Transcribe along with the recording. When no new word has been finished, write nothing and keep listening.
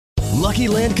Lucky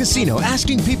Land Casino,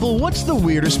 asking people, what's the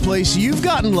weirdest place you've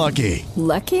gotten lucky?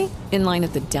 Lucky? In line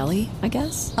at the deli, I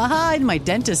guess? Aha, in my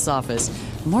dentist's office.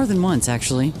 More than once,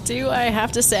 actually. Do I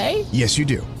have to say? Yes, you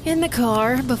do. In the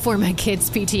car before my kids'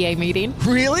 PTA meeting.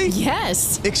 Really?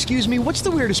 Yes. Excuse me, what's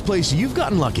the weirdest place you've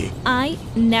gotten lucky? I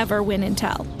never win and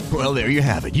tell. Well, there you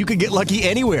have it. You can get lucky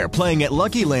anywhere, playing at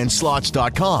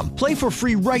LuckyLandSlots.com. Play for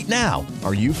free right now.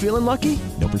 Are you feeling lucky?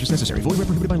 No purchase necessary. Void where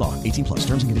prohibited by law. 18 plus.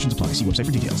 Terms and conditions apply. See website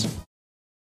for details.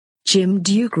 Jim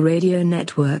Duke Radio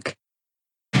Network.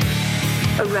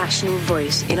 A rational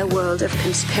voice in a world of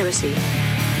conspiracy.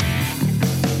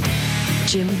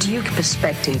 Jim Duke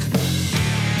Perspective.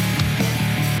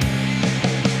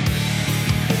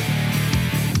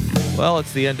 Well,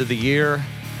 it's the end of the year.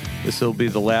 This will be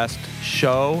the last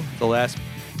show, the last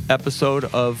episode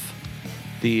of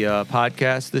the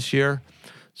podcast this year.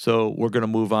 So we're going to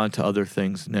move on to other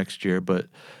things next year. But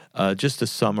just to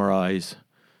summarize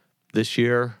this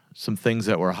year, some things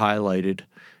that were highlighted.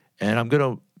 And I'm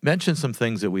going to mention some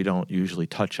things that we don't usually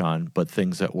touch on, but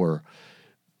things that were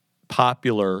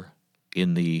popular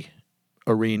in the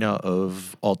arena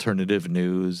of alternative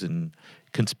news and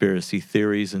conspiracy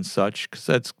theories and such, because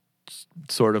that's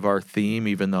sort of our theme,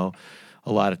 even though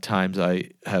a lot of times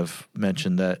I have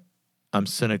mentioned that I'm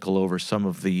cynical over some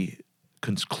of the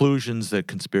conclusions that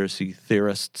conspiracy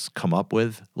theorists come up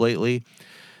with lately,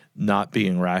 not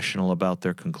being rational about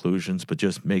their conclusions, but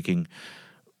just making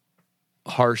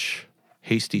harsh,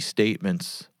 hasty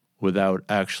statements without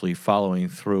actually following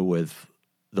through with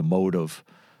the motive,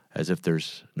 as if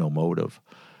there's no motive.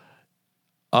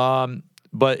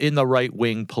 But in the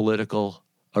right-wing political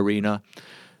arena,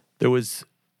 there was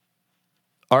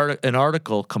an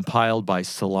article compiled by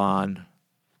Ceylon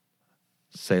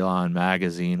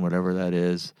magazine, whatever that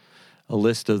is, a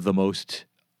list of the most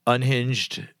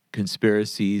unhinged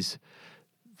conspiracies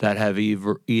that have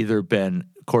either been,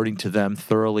 according to them,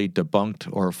 thoroughly debunked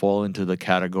or fall into the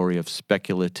category of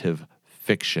speculative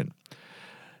fiction.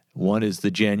 One is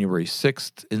the January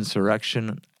 6th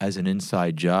insurrection as an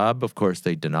inside job. Of course,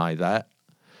 they deny that.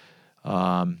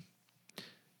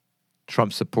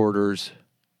 Trump supporters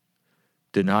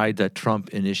denied that Trump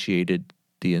initiated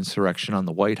the insurrection on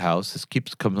the White House. This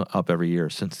keeps coming up every year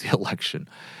since the election.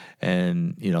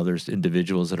 And, there's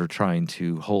individuals that are trying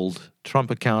to hold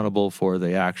Trump accountable for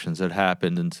the actions that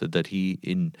happened and said that he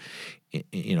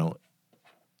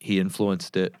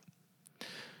influenced it.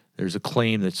 There's a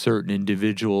claim that certain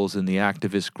individuals in the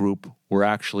activist group were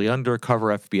actually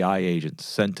undercover FBI agents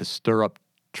sent to stir up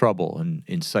trouble and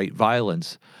incite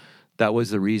violence. That was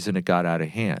the reason it got out of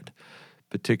hand.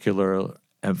 Particular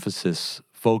emphasis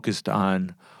focused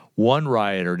on one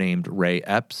rioter named Ray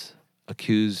Epps,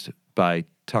 accused by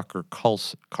Tucker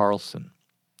Carlson.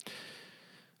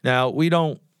 Now,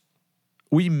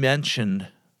 we mention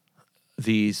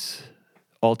these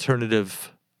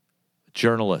alternative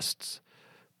journalists,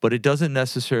 but it doesn't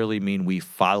necessarily mean we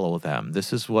follow them.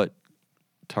 This is what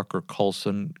Tucker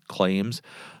Carlson claims,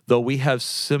 though we have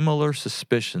similar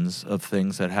suspicions of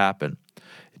things that happen.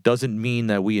 It doesn't mean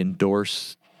that we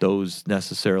endorse those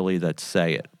necessarily that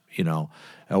say it,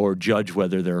 or judge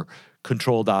whether they're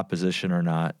controlled opposition or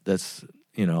not. That's,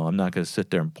 I'm not going to sit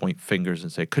there and point fingers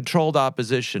and say, controlled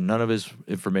opposition, none of his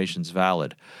information's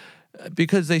valid.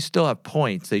 Because they still have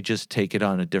points. They just take it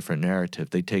on a different narrative.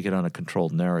 They take it on a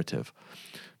controlled narrative.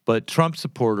 But Trump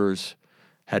supporters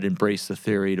had embraced the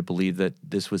theory to believe that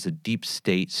this was a deep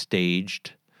state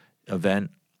staged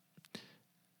event,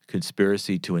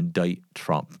 conspiracy to indict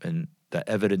Trump. And the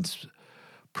evidence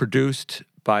produced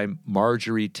by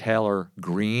Marjorie Taylor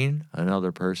Greene,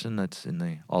 another person that's in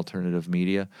the alternative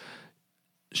media,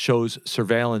 shows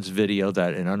surveillance video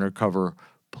that an undercover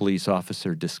police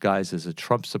officer disguised as a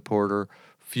Trump supporter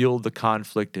fueled the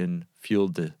conflict and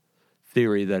fueled the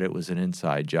theory that it was an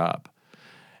inside job.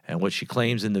 And what she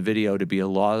claims in the video to be a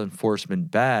law enforcement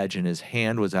badge in his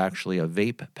hand was actually a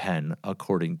vape pen,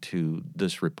 according to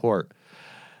this report.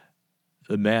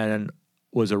 The man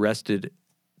was arrested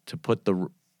to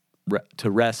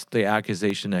rest the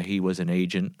accusation that he was an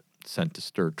agent sent to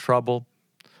stir trouble.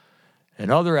 And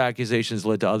other accusations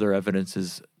led to other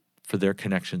evidences for their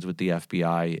connections with the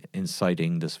FBI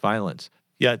inciting this violence.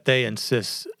 Yet they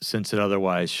insist, since it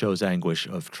otherwise shows anguish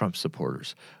of Trump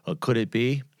supporters. Could it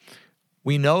be?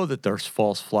 We know that there's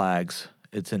false flags.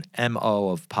 It's an MO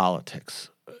of politics.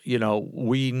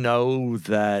 We know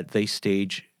that they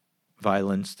stage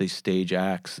violence, they stage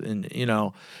acts. And,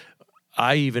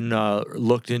 I even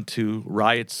looked into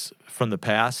riots from the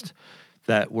past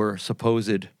that were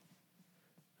supposed,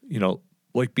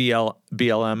 like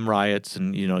BLM riots.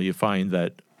 And, you find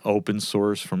that open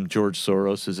source from George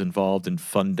Soros is involved in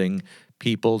funding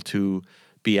people to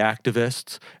be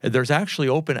activists. And there's actually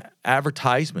open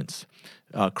advertisements.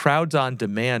 Crowds on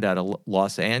Demand out of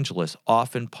Los Angeles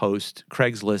often post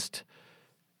Craigslist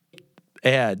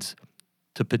ads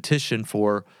to petition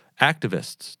for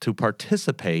activists to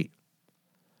participate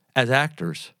as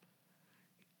actors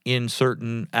in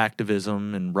certain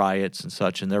activism and riots and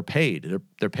such, and they're paid.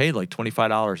 They're paid like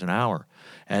 $25 an hour,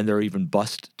 and they're even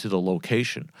bused to the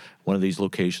location. One of these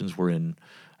locations were in,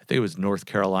 I think it was North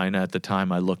Carolina at the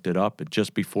time I looked it up, and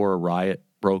just before a riot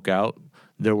broke out,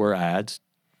 there were ads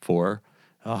for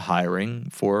hiring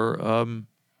for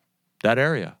that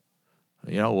area.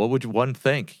 What would one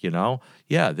think,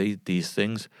 Yeah, these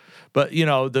things. But,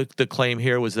 the claim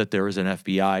here was that there was an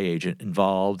FBI agent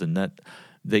involved and that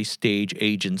they stage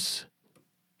agents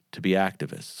to be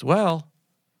activists. Well,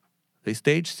 they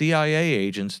stage CIA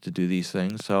agents to do these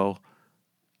things, so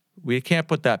we can't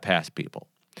put that past people.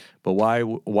 But why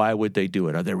would they do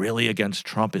it? Are they really against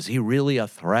Trump? Is he really a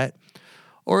threat?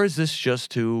 Or is this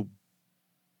just to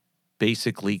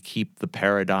basically keep the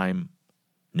paradigm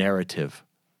narrative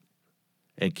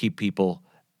and keep people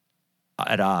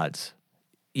at odds?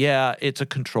 Yeah, it's a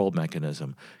control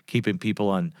mechanism, keeping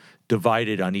people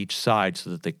divided on each side so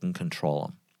that they can control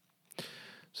them.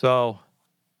 So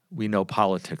we know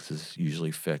politics is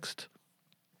usually fixed.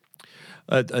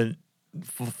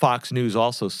 Fox News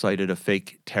also cited a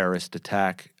fake terrorist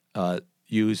attack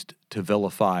used to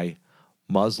vilify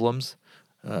Muslims,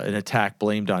 an attack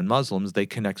blamed on Muslims. They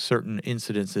connect certain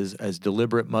incidences as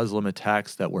deliberate Muslim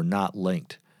attacks that were not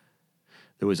linked.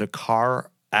 There was a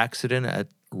car accident at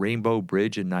Rainbow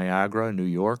Bridge in Niagara, New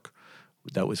York,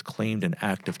 that was claimed an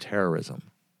act of terrorism.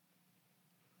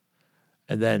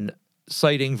 And then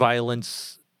citing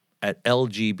violence at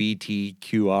LGBTQRST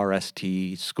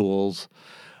schools,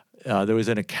 there was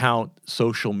an account,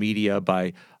 social media,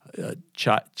 by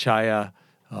Chaya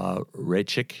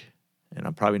Rechik, and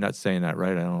I'm probably not saying that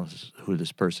right, I don't know who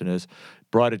this person is,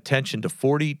 brought attention to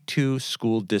 42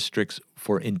 school districts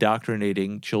for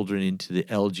indoctrinating children into the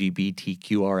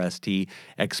LGBTQRST,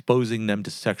 exposing them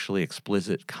to sexually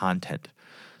explicit content.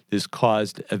 This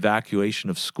caused evacuation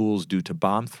of schools due to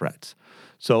bomb threats.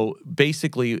 So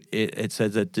basically, it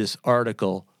says that this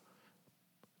article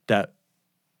that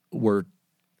we're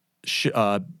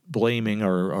blaming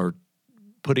or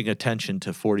putting attention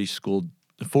to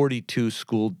 42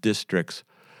 school districts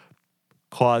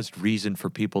caused reason for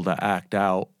people to act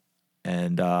out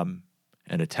and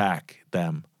attack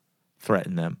them,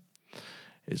 threaten them.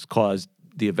 It's caused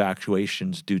the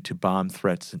evacuations due to bomb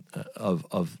threats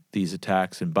of these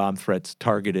attacks, and bomb threats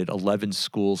targeted 11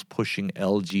 schools pushing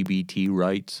LGBT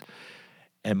rights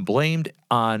and blamed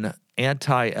on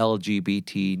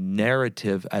anti-LGBT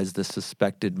narrative as the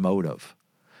suspected motive.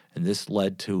 And this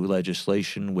led to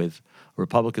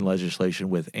Republican legislation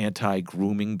with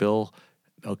anti-grooming bill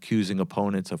accusing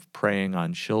opponents of preying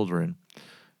on children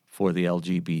for the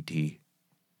LGBT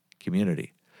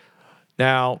community.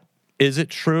 Now, is it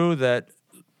true that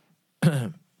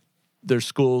their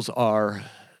schools are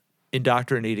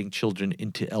indoctrinating children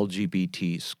into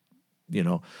LGBT,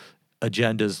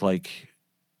 agendas like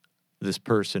this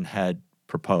person had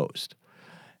proposed?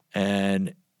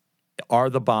 And are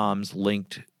the bombs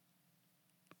linked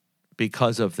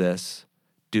because of this,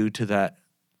 due to that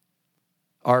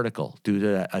article, due to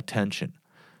that attention?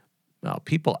 Now,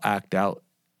 people act out,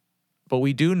 but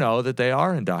we do know that they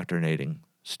are indoctrinating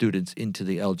students into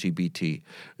the LGBT.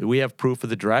 We have proof of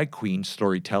the drag queen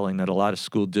storytelling that a lot of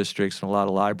school districts and a lot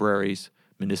of libraries,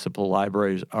 municipal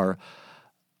libraries, are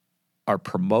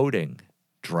promoting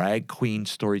drag queen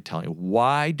storytelling.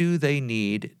 Why do they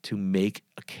need to make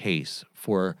a case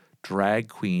for drag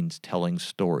queens telling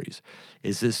stories?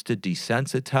 Is this to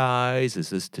desensitize? Is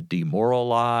this to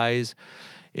demoralize?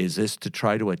 Is this to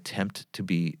try to attempt to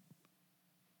be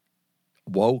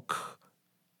woke?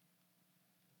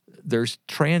 There's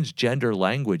transgender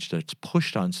language that's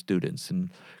pushed on students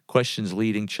and questions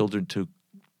leading children to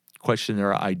question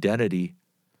their identity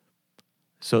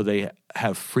so they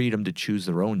have freedom to choose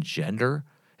their own gender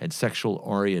and sexual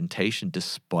orientation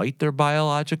despite their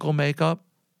biological makeup.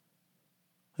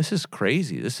 This is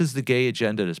crazy. This is the gay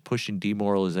agenda that's pushing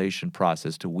demoralization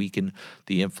process to weaken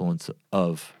the influence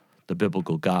of the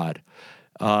biblical God.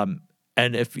 And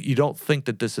if you don't think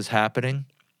that this is happening,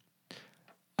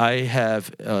 I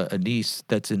have a niece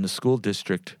that's in the school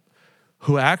district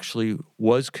who actually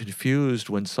was confused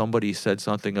when somebody said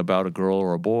something about a girl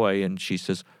or a boy, and she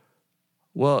says,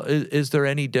 well, is there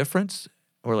any difference?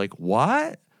 We're like,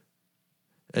 what?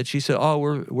 And she said, oh,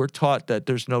 we're taught that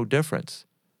there's no difference.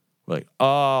 We're like,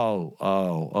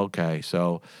 oh, okay.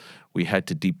 So we had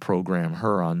to deprogram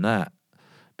her on that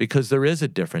because there is a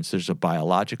difference. There's a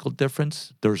biological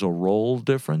difference. There's a role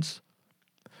difference.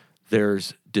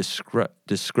 There's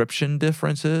description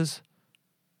differences,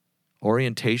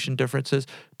 orientation differences,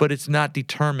 but it's not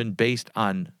determined based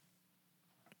on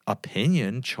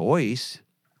opinion, choice.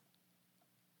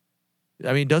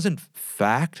 I mean, doesn't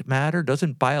fact matter?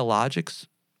 Doesn't biologics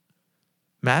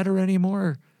matter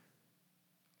anymore?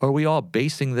 Or are we all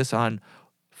basing this on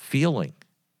feeling?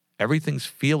 Everything's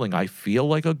feeling. I feel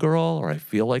like a girl or I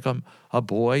feel like I'm a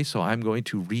boy, so I'm going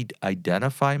to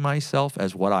identify myself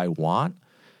as what I want.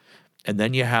 And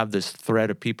then you have this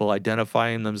thread of people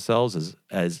identifying themselves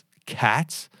as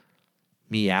cats,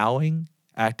 meowing,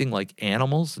 acting like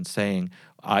animals and saying,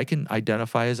 I can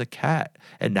identify as a cat.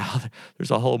 And now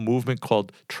there's a whole movement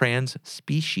called trans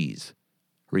species.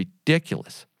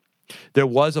 Ridiculous. There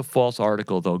was a false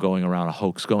article, though, a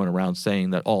hoax going around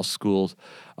saying that all schools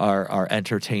are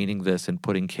entertaining this and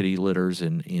putting kitty litters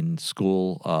in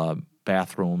school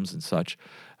bathrooms and such.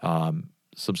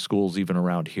 Some schools, even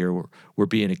around here, were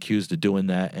being accused of doing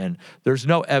that. And there's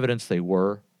no evidence they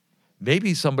were.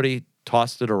 Maybe somebody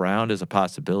tossed it around as a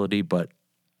possibility, but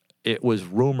it was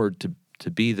rumored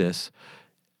to be this.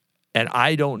 And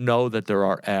I don't know that there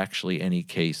are actually any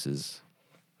cases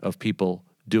of people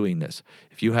doing this.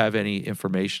 If you have any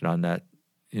information on that,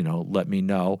 let me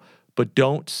know. But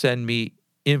don't send me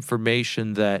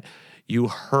information that you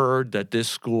heard that this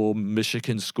school,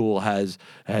 Michigan school, has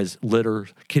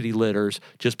kitty litters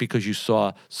just because you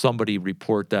saw somebody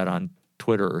report that on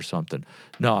Twitter or something.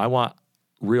 No, I want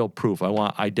real proof. I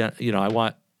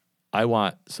want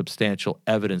substantial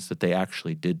evidence that they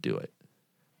actually did do it,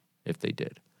 if they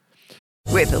did.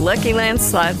 With the Lucky Land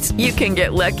Slots, you can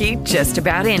get lucky just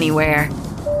about anywhere.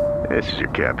 This is your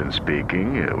captain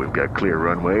speaking. We've got clear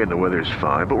runway and the weather's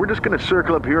fine, but we're just going to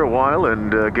circle up here a while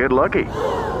and get lucky.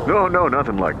 No,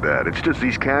 nothing like that. It's just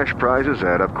these cash prizes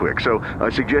add up quick. So I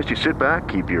suggest you sit back,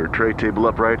 keep your tray table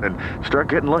upright, and start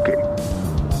getting lucky.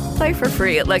 Play for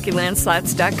free at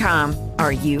LuckyLandSlots.com.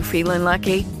 Are you feeling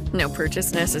lucky? No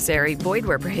purchase necessary. Void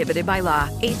where prohibited by law.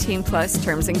 18+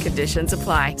 terms and conditions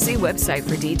apply. See website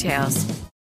for details.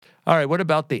 All right, what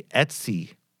about the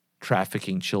Etsy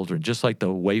trafficking children? Just like the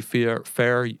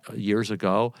Wayfair years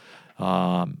ago,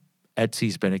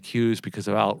 Etsy's been accused because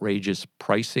of outrageous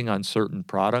pricing on certain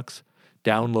products.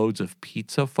 Downloads of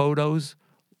pizza photos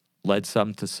led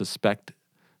some to suspect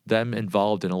them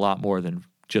involved in a lot more than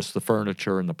just the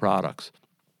furniture and the products.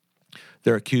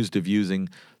 They're accused of using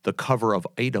the cover of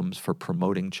items for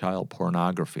promoting child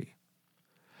pornography.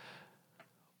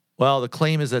 Well, the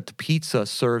claim is that the pizza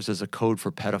serves as a code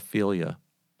for pedophilia.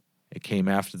 It came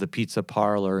after the pizza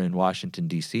parlor in Washington,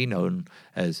 D.C., known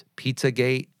as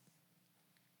Pizzagate,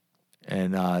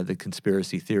 and the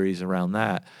conspiracy theories around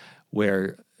that,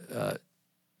 where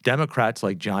Democrats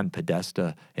like John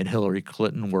Podesta and Hillary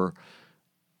Clinton were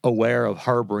aware of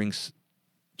harboring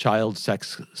child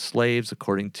sex slaves,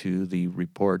 according to the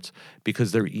reports,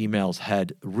 because their emails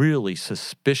had really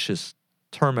suspicious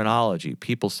terminology.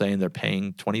 People saying they're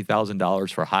paying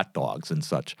 $20,000 for hot dogs and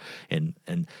such, and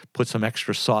put some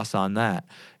extra sauce on that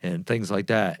and things like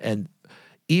that. And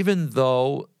even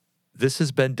though this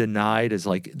has been denied as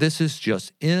like, this is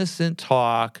just innocent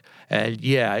talk, and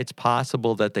yeah, it's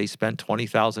possible that they spent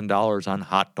 $20,000 on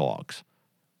hot dogs.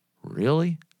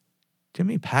 Really? Do you know how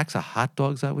many packs of hot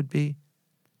dogs that would be?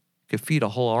 Could feed a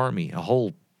whole army, a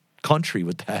whole country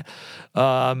with that.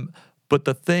 But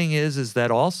the thing is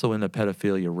that also in the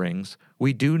pedophilia rings,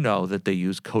 we do know that they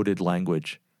use coded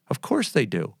language. Of course they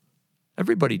do.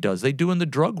 Everybody does. They do in the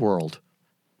drug world.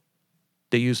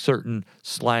 They use certain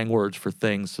slang words for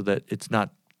things so that it's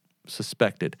not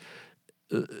suspected.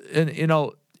 And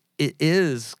it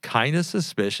is kind of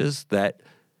suspicious that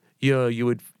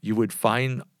you would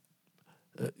find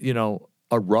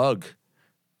a rug,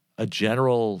 a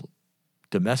general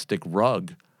domestic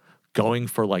rug, going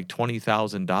for like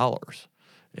 $20,000,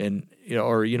 and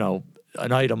or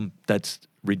an item that's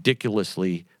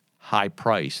ridiculously high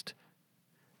priced,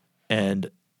 and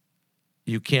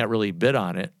you can't really bid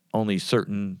on it. Only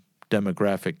certain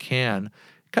demographic can.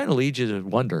 Kind of leads you to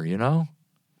wonder,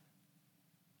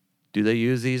 do they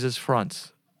use these as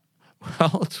fronts?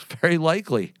 Well, it's very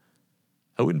likely.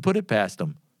 I wouldn't put it past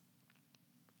them.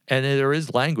 And there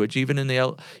is language, even in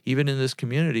this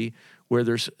community, where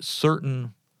there's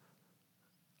certain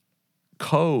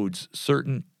codes,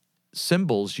 certain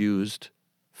symbols used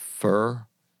for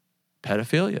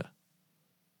pedophilia,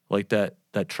 like that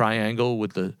triangle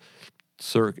with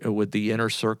the inner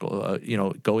circle,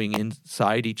 going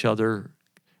inside each other,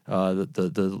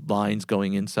 the lines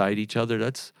going inside each other.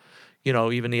 That's,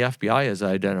 even the FBI has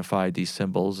identified these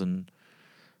symbols, and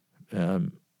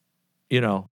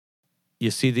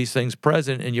you see these things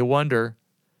present and you wonder,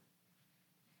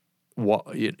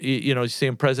 you see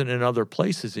them present in other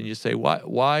places and you say,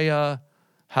 why,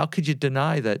 how could you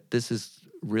deny that this is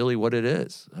really what it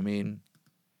is? I mean,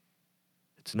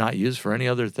 it's not used for any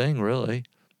other thing, really.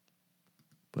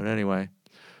 But anyway,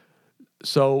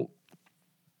 so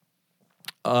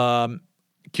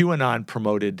QAnon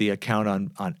promoted the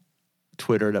account on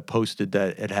Twitter that posted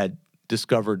that it had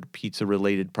discovered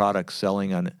pizza-related products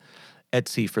selling on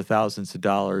Etsy for thousands of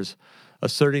dollars,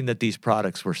 asserting that these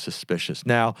products were suspicious.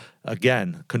 Now,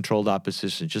 again, controlled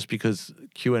opposition. Just because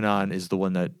QAnon is the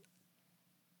one that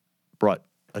brought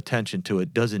attention to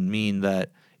it doesn't mean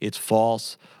that it's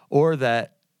false or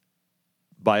that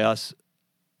by us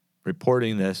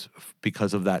reporting this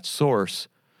because of that source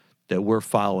that we're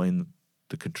following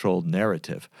the controlled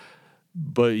narrative.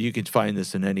 But you can find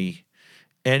this in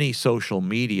any social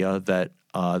media that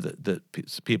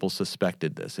people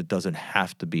suspected this. It doesn't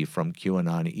have to be from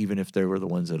QAnon, even if they were the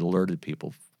ones that alerted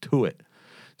people to it.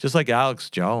 Just like Alex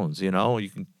Jones, you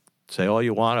can say all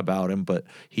you want about him, but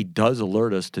he does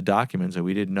alert us to documents that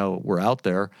we didn't know were out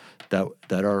there that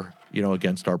are,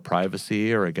 against our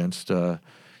privacy or against,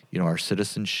 our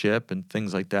citizenship and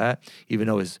things like that. Even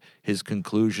though his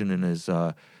conclusion and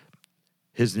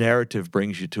his narrative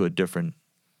brings you to a different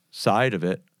side of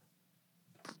it,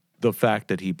 the fact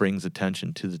that he brings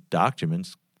attention to the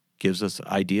documents gives us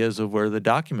ideas of where the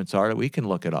documents are that we can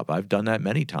look it up. I've done that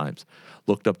many times.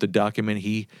 Looked up the document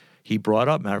he brought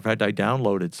up. Matter of fact, I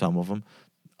downloaded some of them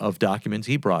of documents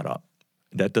he brought up.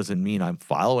 That doesn't mean I'm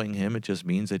following him. It just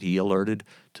means that he alerted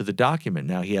to the document.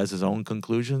 Now he has his own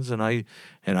conclusions, and I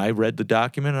read the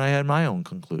document and I had my own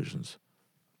conclusions.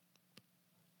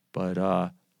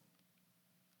 But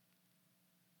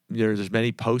there's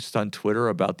many posts on Twitter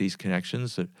about these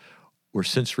connections that were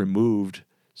since removed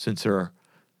since there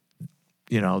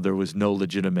was no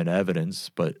legitimate evidence,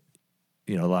 but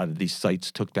a lot of these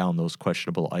sites took down those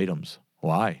questionable items.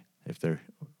 Why? If there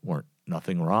weren't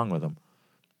nothing wrong with them.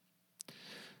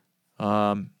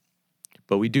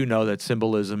 But we do know that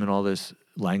symbolism and all this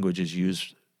language is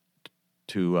used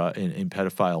to in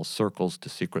pedophile circles to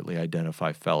secretly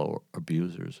identify fellow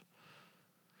abusers.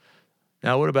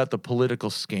 Now, what about the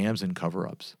political scams and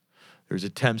cover-ups? There's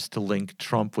attempts to link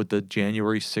Trump with the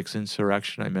January 6th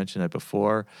insurrection. I mentioned that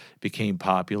before. It became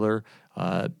popular.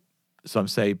 Some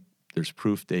say there's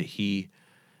proof that he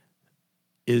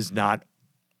is not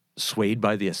swayed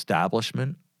by the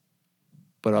establishment,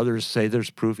 but others say there's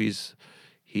proof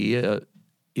he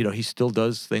still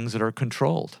does things that are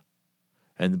controlled.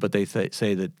 But they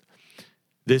say that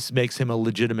this makes him a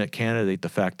legitimate candidate, the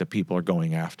fact that people are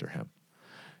going after him.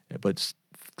 But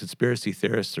conspiracy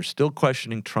theorists are still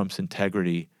questioning Trump's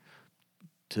integrity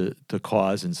to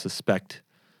cause and suspect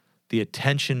the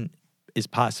attention is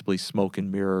possibly smoke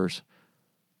and mirrors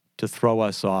to throw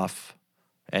us off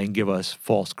and give us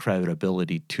false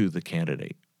credibility to the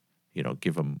candidate,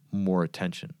 give him more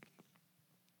attention.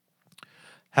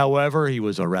 However, he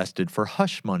was arrested for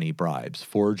hush money bribes,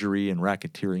 forgery, and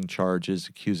racketeering charges,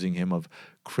 accusing him of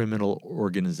criminal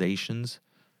organizations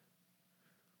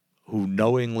who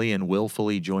knowingly and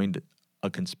willfully joined a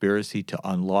conspiracy to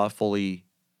unlawfully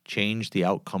change the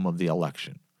outcome of the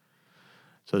election.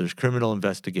 So there's criminal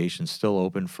investigations still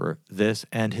open for this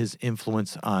and his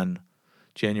influence on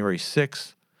January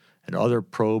 6th, and other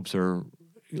probes are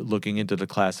looking into the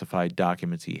classified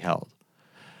documents he held.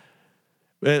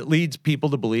 It leads people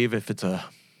to believe if it's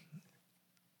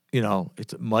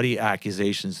it's muddy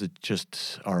accusations that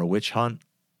just are a witch hunt.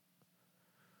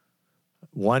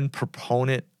 One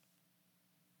proponent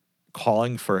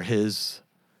calling for his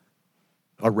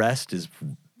arrest is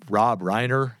Rob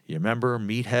Reiner. You remember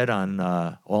Meathead on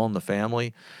All in the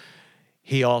Family?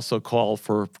 He also called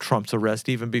for Trump's arrest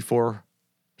even before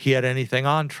he had anything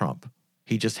on Trump.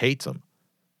 He just hates him.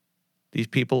 These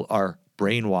people are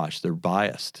brainwashed. They're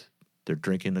biased. They're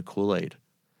drinking the Kool-Aid.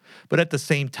 But at the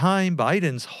same time,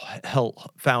 Biden's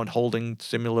found holding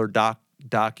similar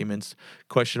documents,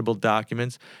 questionable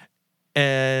documents,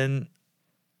 and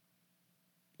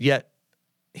yet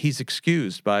he's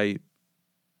excused by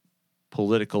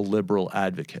political liberal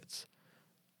advocates.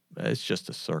 It's just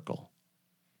a circle.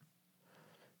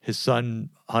 His son,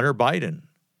 Hunter Biden,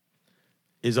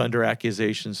 is under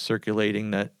accusations circulating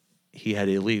that he had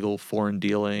illegal foreign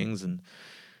dealings and,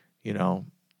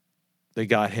 they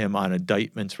got him on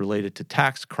indictments related to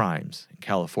tax crimes in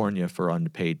California for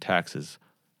unpaid taxes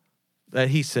that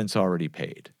he's since already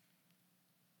paid.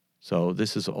 So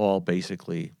this is all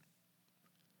basically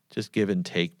just give and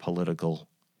take political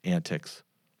antics.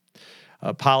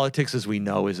 Politics, as we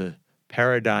know, is a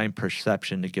paradigm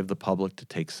perception to give the public to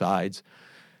take sides.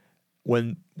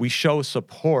 when we show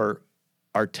support,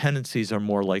 our tendencies are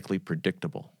more likely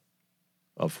predictable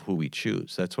of who we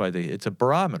choose. That's why it's a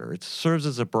barometer. It serves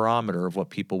as a barometer of what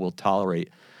people will tolerate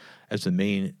as the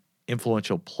main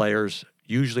influential players,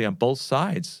 usually on both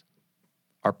sides,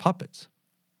 are puppets.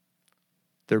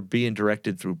 They're being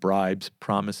directed through bribes,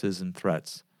 promises, and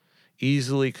threats,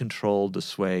 easily controlled to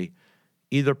sway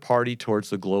either party towards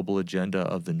the global agenda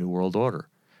of the New World Order.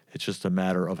 It's just a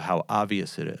matter of how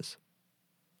obvious it is.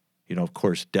 You know, of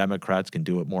course, Democrats can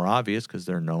do it more obvious because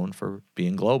they're known for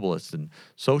being globalists and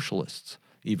socialists.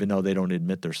 Even though they don't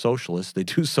admit they're socialists, they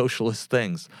do socialist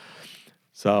things.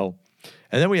 So,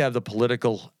 and then we have the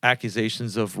political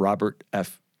accusations of Robert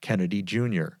F. Kennedy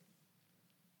Jr.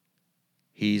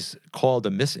 He's called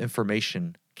a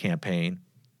misinformation campaign.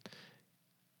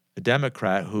 A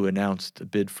Democrat who announced a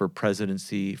bid for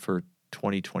presidency for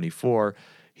 2024,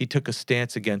 he took a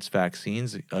stance against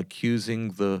vaccines,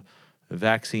 accusing the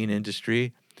vaccine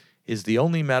industry is the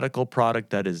only medical product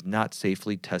that is not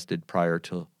safely tested prior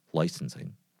to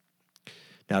licensing.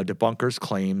 Now, debunkers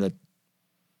claim that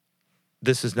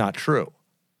this is not true.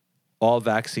 All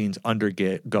vaccines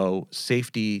undergo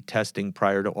safety testing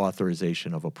prior to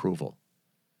authorization of approval.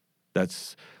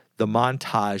 That's the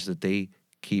montage that they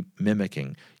keep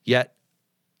mimicking. Yet,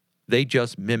 they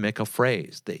just mimic a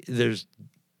phrase. There's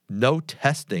no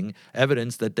testing,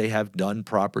 evidence that they have done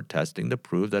proper testing to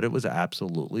prove that it was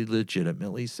absolutely,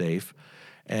 legitimately safe,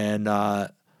 and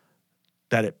that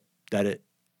it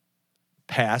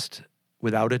passed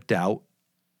without a doubt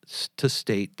to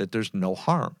state that there's no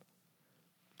harm.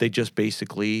 They just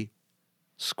basically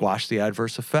squash the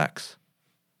adverse effects.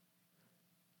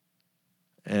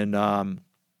 And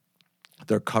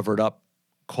they're covered up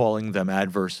calling them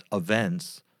adverse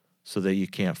events so that you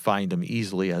can't find them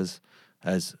easily as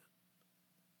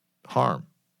harm.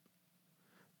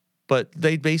 But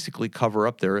they basically cover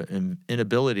up their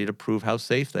inability to prove how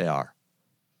safe they are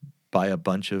by a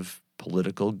bunch of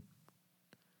political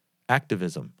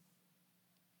activism.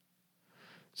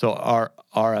 So our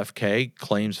RFK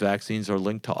claims vaccines are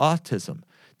linked to autism.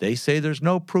 They say there's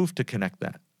no proof to connect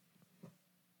that.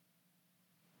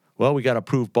 Well, we got to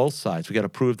prove both sides. We got to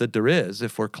prove that there is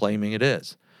if we're claiming it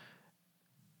is.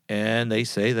 And they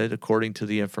say that according to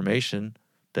the information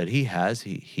that he has,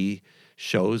 he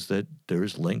shows that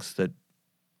there's links that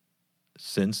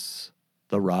since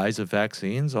the rise of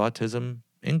vaccines, autism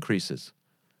increases.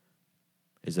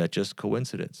 Is that just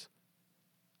coincidence?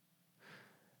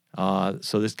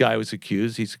 So this guy was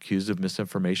accused. He's accused of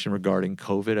misinformation regarding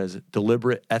COVID as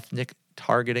deliberate ethnic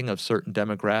targeting of certain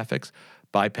demographics,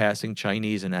 bypassing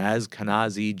Chinese and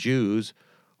Ashkenazi Jews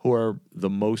who are the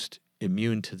most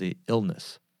immune to the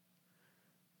illness.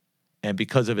 And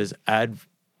because of his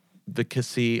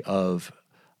advocacy of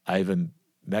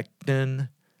ivermectin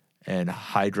and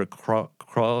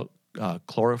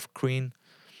hydrochloroquine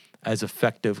as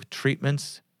effective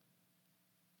treatments,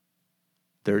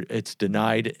 it's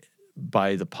denied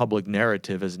by the public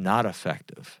narrative as not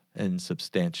effective and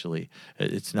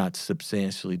it's not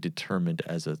substantially determined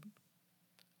as a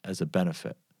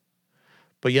benefit.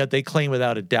 But yet they claim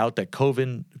without a doubt that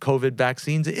COVID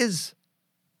vaccines is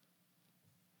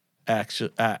actually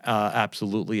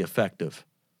absolutely effective,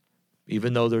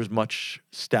 even though there's much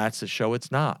stats that show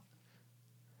it's not.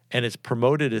 And it's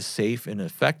promoted as safe and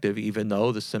effective, even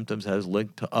though the symptoms has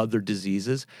linked to other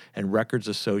diseases and records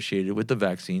associated with the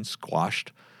vaccine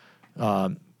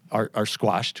are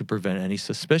squashed to prevent any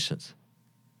suspicions.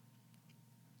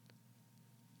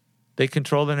 They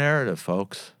control the narrative,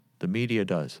 folks. The media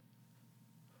does.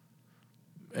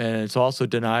 And it's also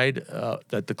denied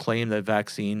that the claim that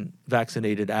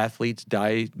vaccinated athletes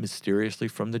die mysteriously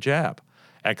from the jab.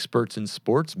 Experts in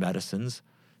sports medicines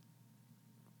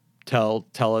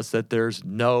tell us that there's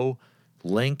no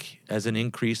link as an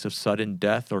increase of sudden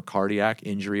death or cardiac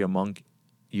injury among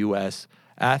U.S.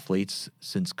 athletes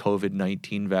since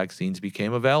COVID-19 vaccines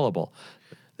became available.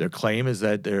 Their claim is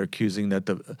that they're accusing that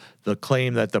the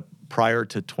claim that the prior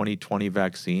to 2020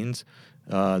 vaccines,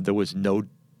 there was no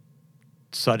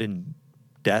sudden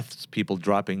deaths, people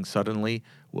dropping suddenly,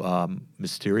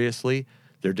 mysteriously.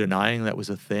 They're denying that was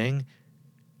a thing.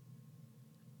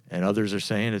 And others are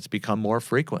saying it's become more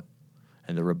frequent.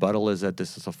 And the rebuttal is that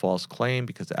this is a false claim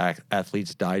because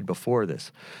athletes died before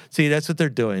this. See, that's what they're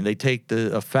doing. They take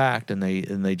a fact and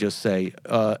they just say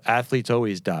athletes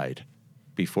always died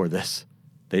before this.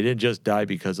 They didn't just die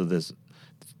because of this,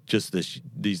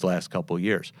 these last couple of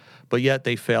years. But yet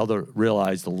they fail to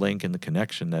realize the link and the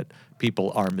connection that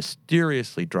people are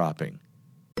mysteriously dropping.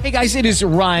 Hey guys, it is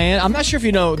Ryan. I'm not sure if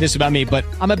you know this about me, but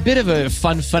I'm a bit of a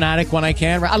fun fanatic when I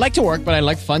can. I like to work, but I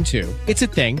like fun too. It's a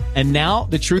thing. And now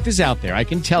the truth is out there. I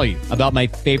can tell you about my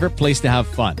favorite place to have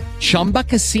fun. Chumba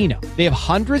Casino. They have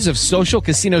hundreds of social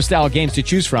casino style games to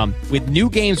choose from with new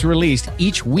games released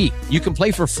each week. You can play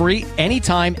for free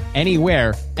anytime,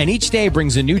 anywhere. And each day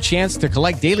brings a new chance to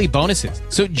collect daily bonuses.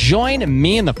 So join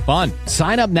me in the fun.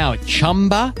 Sign up now at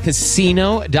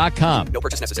ChumbaCasino.com. No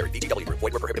purchase necessary. VGW. Void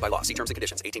where prohibited by law. See terms and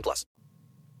conditions. 18+.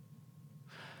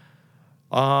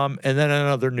 And then in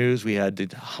other news, we had the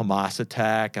Hamas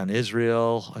attack on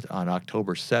Israel on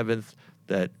October 7th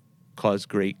that caused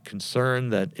great concern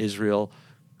that Israel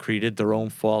created their own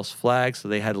false flag, so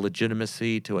they had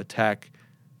legitimacy to attack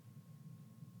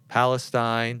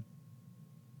Palestine.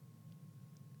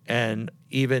 And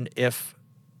even if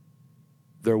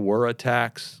there were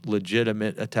attacks,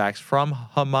 legitimate attacks from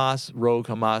Hamas, rogue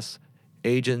Hamas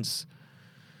agents,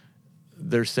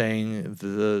 they're saying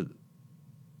the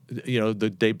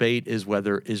debate is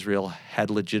whether Israel had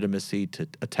legitimacy to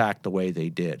attack the way they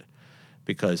did,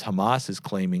 because Hamas is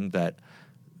claiming that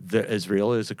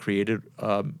Israel is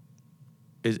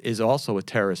is also a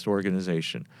terrorist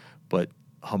organization, but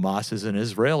Hamas is an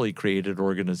Israeli-created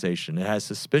organization. It has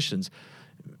suspicions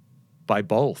by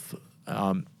both.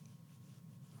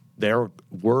 There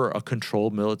were a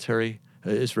controlled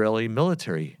Israeli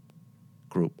military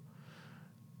group.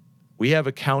 We have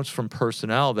accounts from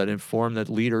personnel that inform that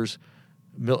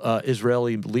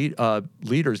Israeli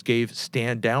leaders gave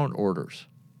stand-down orders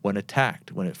when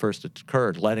attacked, when it first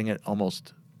occurred, letting it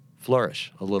almost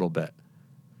flourish a little bit.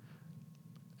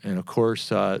 And, of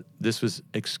course, this was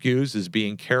excused as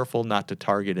being careful not to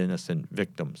target innocent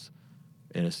victims,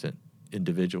 innocent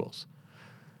individuals.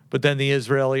 But then the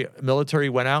Israeli military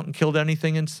went out and killed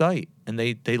anything in sight, and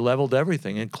they leveled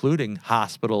everything, including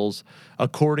hospitals,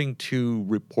 according to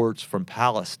reports from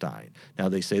Palestine. Now,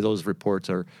 they say those reports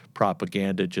are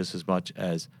propaganda just as much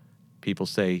as people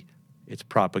say it's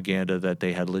propaganda that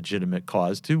they had legitimate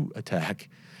cause to attack.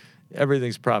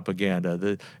 Everything's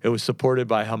propaganda. It was supported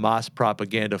by Hamas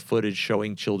propaganda footage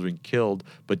showing children killed,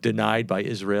 but denied by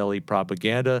Israeli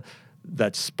propaganda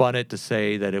that spun it to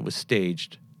say that it was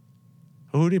staged.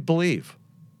 Who do you believe?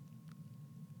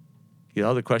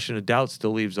 The question of doubt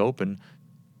still leaves open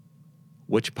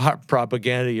which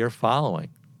propaganda you're following.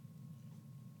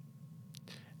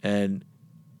 And,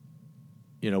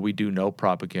 we do know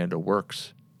propaganda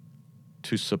works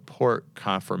to support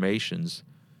confirmations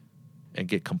and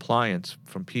get compliance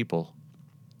from people,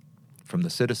 from the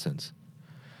citizens.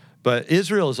 But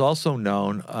Israel is also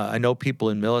known, I know people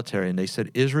in military, and they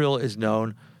said Israel is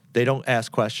known. They don't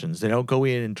ask questions. They don't go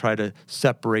in and try to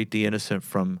separate the innocent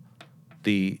from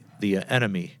the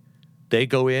enemy. They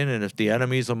go in, and if the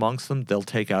enemy's amongst them, they'll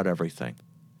take out everything.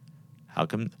 How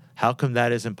come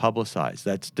that isn't publicized?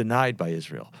 That's denied by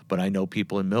Israel. But I know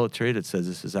people in military that says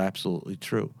this is absolutely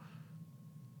true.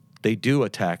 They do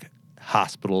attack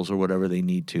hospitals or whatever they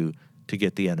need to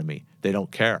get the enemy. They don't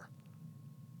care.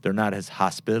 They're not as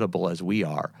hospitable as we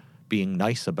are, being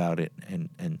nice about it and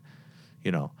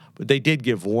but they did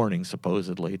give warning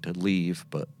supposedly to leave,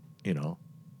 but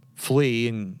flee,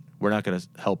 and we're not going to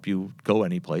help you go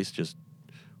anyplace.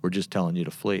 We're just telling you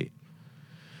to flee.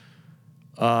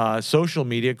 Social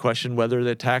media questioned whether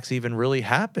the attacks even really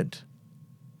happened.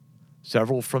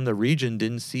 Several from the region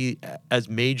didn't see as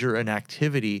major an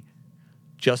activity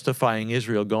justifying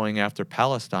Israel going after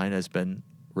Palestine has been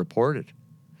reported.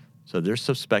 So they're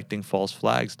suspecting false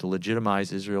flags to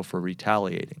legitimize Israel for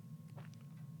retaliating.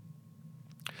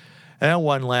 And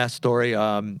one last story.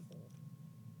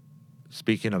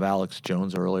 Speaking of Alex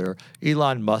Jones earlier,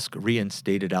 Elon Musk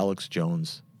reinstated Alex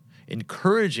Jones,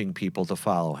 encouraging people to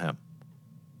follow him.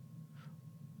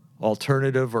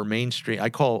 Alternative or mainstream, I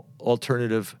call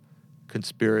alternative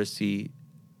conspiracy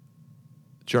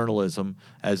journalism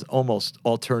as almost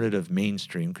alternative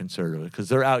mainstream conservative, because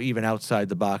they're even outside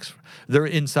the box. They're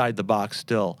inside the box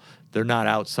still. They're not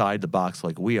outside the box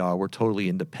like we are. We're totally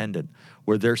independent,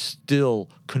 where they're still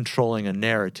controlling a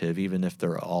narrative, even if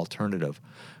they're alternative.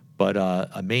 But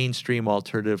a mainstream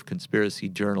alternative conspiracy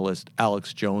journalist,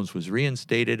 Alex Jones, was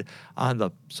reinstated on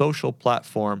the social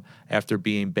platform after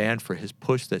being banned for his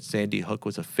push that Sandy Hook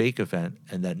was a fake event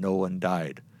and that no one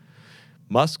died.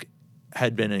 Musk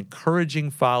had been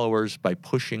encouraging followers by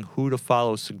pushing who to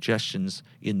follow suggestions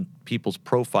in people's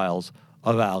profiles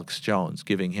of Alex Jones,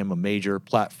 giving him a major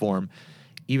platform,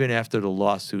 even after the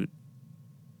lawsuit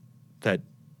that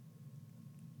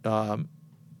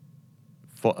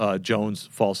Jones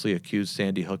falsely accused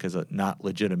Sandy Hook as not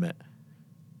legitimate,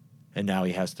 and now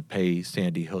he has to pay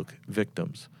Sandy Hook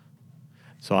victims.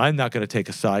 So I'm not going to take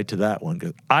a side to that one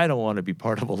because I don't want to be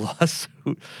part of a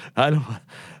lawsuit. I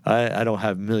don't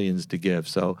have millions to give,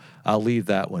 so I'll leave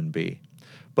that one be.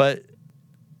 But,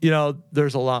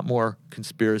 there's a lot more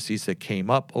conspiracies that came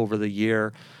up over the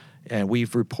year, and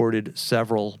we've reported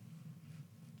several.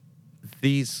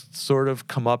 These sort of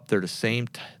come up. They're the same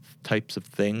types of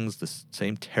things, the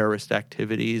same terrorist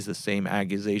activities, the same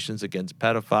accusations against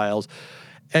pedophiles.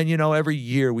 And, every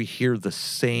year we hear the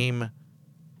same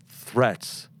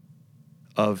threats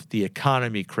of the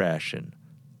economy crashing,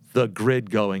 the grid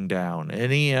going down,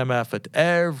 an EMF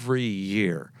every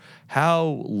year. How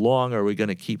long are we going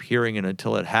to keep hearing it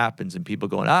until it happens and people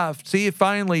going, see,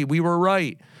 finally, we were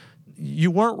right.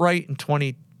 You weren't right in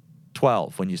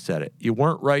 2012 when you said it. You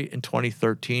weren't right in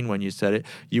 2013 when you said it.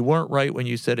 You weren't right when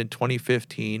you said in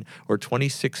 2015 or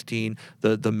 2016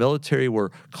 the military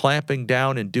were clamping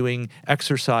down and doing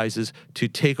exercises to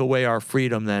take away our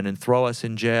freedom then and throw us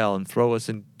in jail and throw us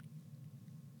in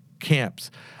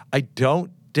camps. I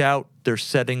don't doubt they're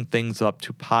setting things up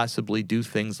to possibly do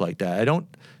things like that. I don't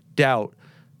doubt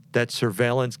that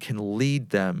surveillance can lead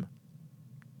them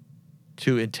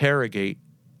to interrogate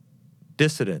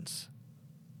dissidents,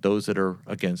 those that are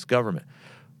against government.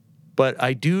 But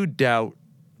I do doubt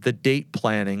the date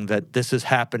planning that this is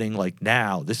happening like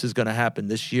now. This is going to happen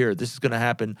this year. This is going to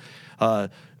happen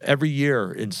every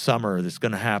year in summer. This is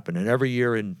going to happen. And every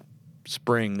year in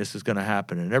spring, this is going to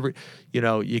happen. And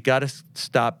you got to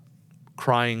stop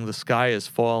crying the sky is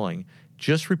falling.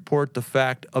 Just report the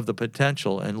fact of the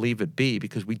potential and leave it be,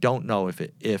 because we don't know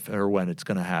if or when it's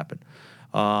going to happen.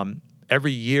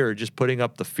 Every year, just putting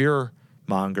up the fear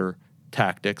monger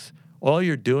tactics, all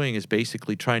you're doing is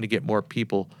basically trying to get more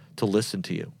people to listen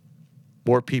to you,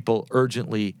 more people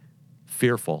urgently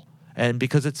fearful, and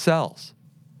because it sells.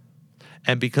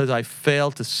 And because I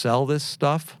failed to sell this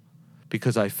stuff,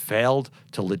 because I failed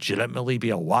to legitimately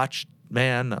be a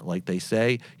watchman, like they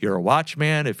say, you're a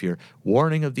watchman if you're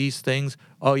warning of these things.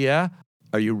 Oh yeah?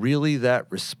 Are you really that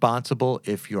responsible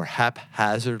if you're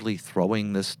haphazardly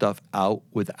throwing this stuff out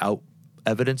without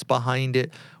evidence behind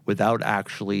it, without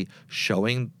actually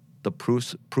showing the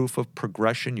proof of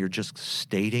progression? You're just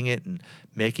stating it and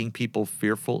making people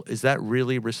fearful. Is that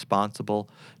really responsible?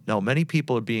 No, many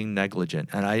people are being negligent,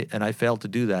 and I failed to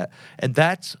do that. And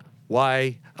that's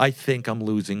why I think I'm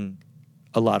losing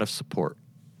a lot of support,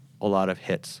 a lot of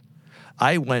hits.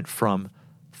 I went from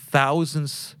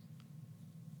thousands,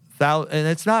 and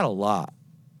it's not a lot,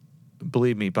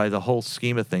 believe me, by the whole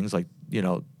scheme of things, like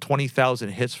 20,000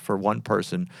 hits for one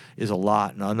person is a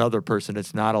lot, and another person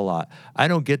it's not a lot. I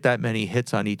don't get that many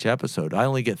hits on each episode. I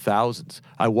only get thousands.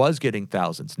 I was getting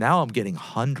thousands. Now I'm getting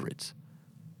hundreds.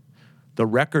 The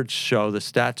records show, the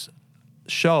stats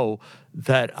show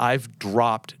that I've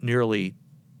dropped nearly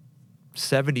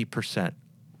 70%.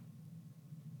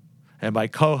 And my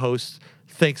co-host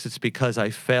thinks it's because I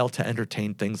fail to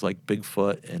entertain things like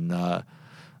Bigfoot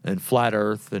and flat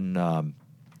Earth and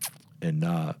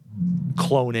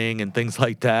cloning and things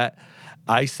like that.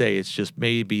 I say it's just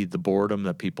maybe the boredom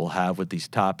that people have with these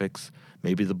topics,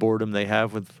 maybe the boredom they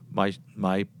have with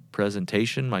my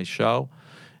presentation, my show,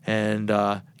 and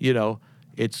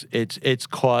it's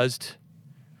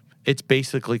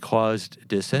basically caused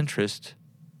disinterest.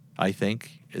 I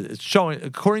think it's showing,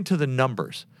 according to the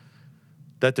numbers,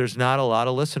 that there's not a lot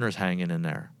of listeners hanging in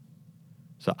there.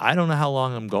 So I don't know how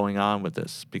long I'm going on with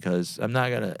this, because I'm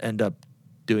not going to end up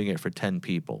doing it for 10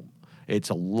 people. It's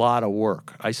a lot of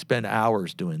work. I spend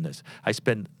hours doing this. I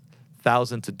spend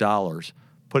thousands of dollars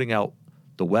putting out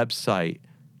the website,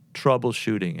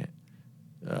 troubleshooting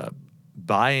it,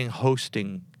 buying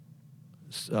hosting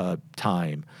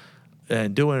time,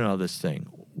 and doing all this thing.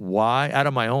 Why? Out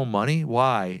of my own money?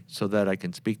 Why? So that I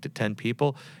can speak to 10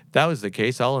 people? If that was the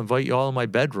case, I'll invite you all in my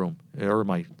bedroom, or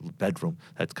my bedroom.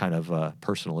 That's kind of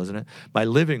personal, isn't it? My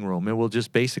living room, and we'll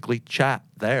just basically chat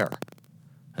there.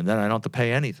 And then I don't have to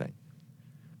pay anything.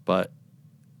 But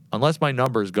unless my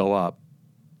numbers go up,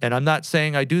 and I'm not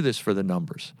saying I do this for the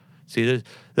numbers. See,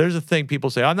 there's a thing, people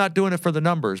say, I'm not doing it for the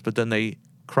numbers, but then they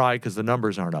cry because the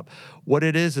numbers aren't up. What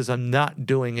it is I'm not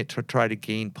doing it to try to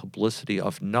gain publicity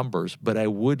of numbers, but I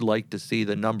would like to see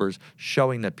the numbers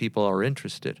showing that people are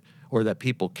interested, or that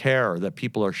people care, or that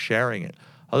people are sharing it.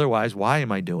 Otherwise, why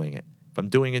am I doing it? If I'm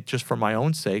doing it just for my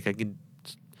own sake, I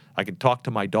can talk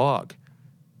to my dog.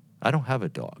 I don't have a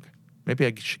dog. Maybe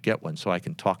I should get one so I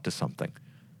can talk to something,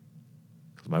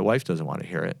 because my wife doesn't want to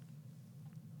hear it.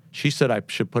 She said I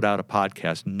should put out a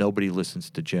podcast, Nobody Listens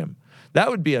to Jim. That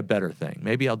would be a better thing.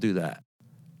 Maybe I'll do that.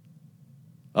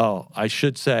 Oh, I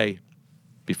should say,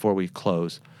 before we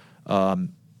close,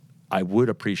 I would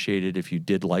appreciate it if you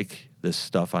did like this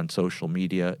stuff on social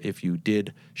media, if you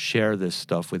did share this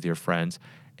stuff with your friends,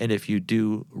 and if you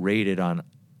do rate it on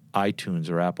iTunes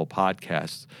or Apple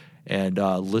Podcasts, and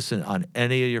listen on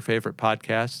any of your favorite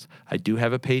podcasts. I do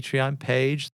have a Patreon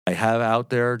page I have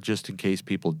out there just in case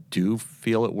people do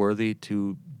feel it worthy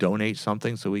to donate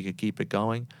something so we could keep it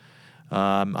going.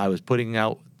 I was putting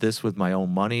out this with my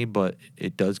own money, but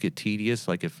it does get tedious,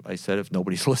 like if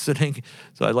nobody's listening.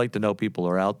 So I'd like to know people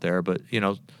are out there. But,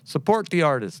 support the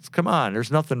artists. Come on,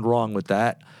 there's nothing wrong with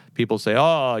that. People say,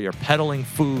 oh, you're peddling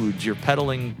foods, you're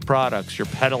peddling products, you're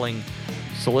peddling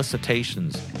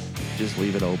solicitations. Just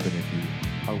leave it open if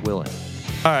you are willing.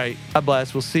 All right, God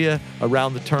bless. We'll see you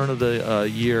around the turn of the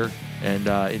year and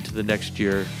into the next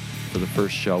year for the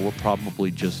first show. We'll probably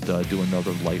just do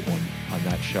another light one on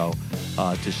that show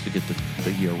just to get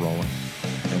the year rolling.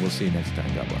 And we'll see you next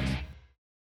time. God bless.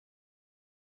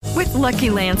 With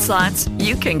Lucky Land Slots,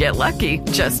 you can get lucky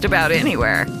just about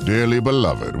anywhere. Dearly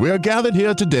beloved, we are gathered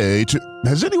here today to...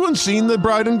 Has anyone seen the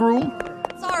bride and groom?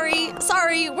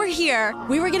 Sorry, we're here.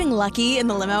 We were getting lucky in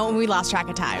the limo and we lost track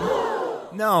of time.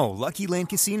 No, Lucky Land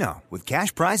Casino, with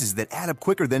cash prizes that add up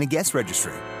quicker than a guest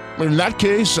registry. In that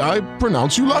case, I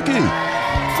pronounce you lucky.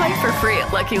 Play for free at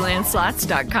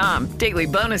LuckyLandSlots.com. Daily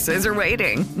bonuses are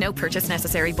waiting. No purchase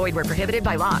necessary. Void where prohibited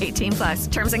by law.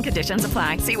 18+. Terms and conditions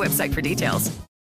apply. See website for details.